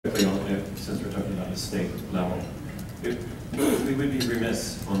the state level. We would be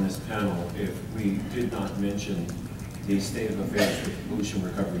remiss on this panel if we did not mention the state of affairs with the Pollution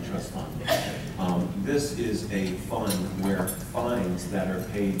Recovery Trust Fund. This is a fund where fines that are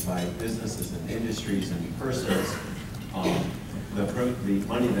paid by businesses and industries and persons, the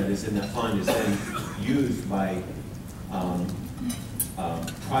money that is in that fund is then used by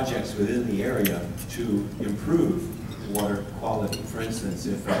projects within the area to improve water quality. For instance,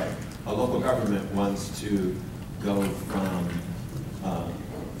 if a local government wants to go from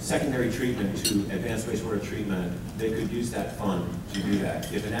secondary treatment to advanced wastewater treatment, they could use that fund to do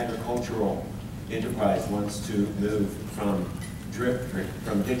that. If an agricultural enterprise wants to move from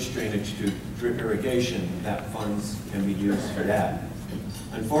ditch drainage to drip irrigation, that funds can be used for that.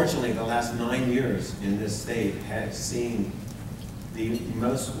 Unfortunately, the last 9 years in this state has seen the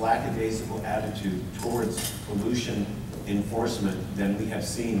most lackadaisical attitude towards pollution enforcement than we have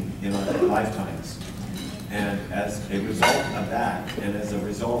seen in our lifetimes. And as a result of that, and as a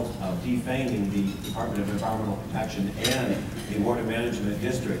result of defaming the Department of Environmental Protection and the water management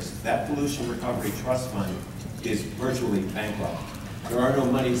districts, that Pollution Recovery Trust Fund is virtually bankrupt. There are no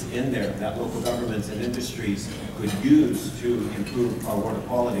monies in there that local governments and industries could use to improve our water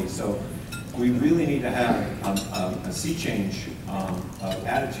quality. So we really need to have a sea change of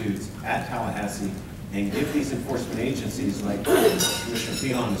attitudes at Tallahassee and give these enforcement agencies, like Commissioner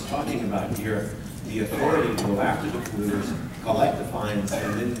Pilon is talking about here, the authority to go after the polluters, collect the fines,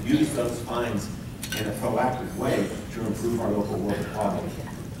 and then use those fines in a proactive way to improve our local water quality.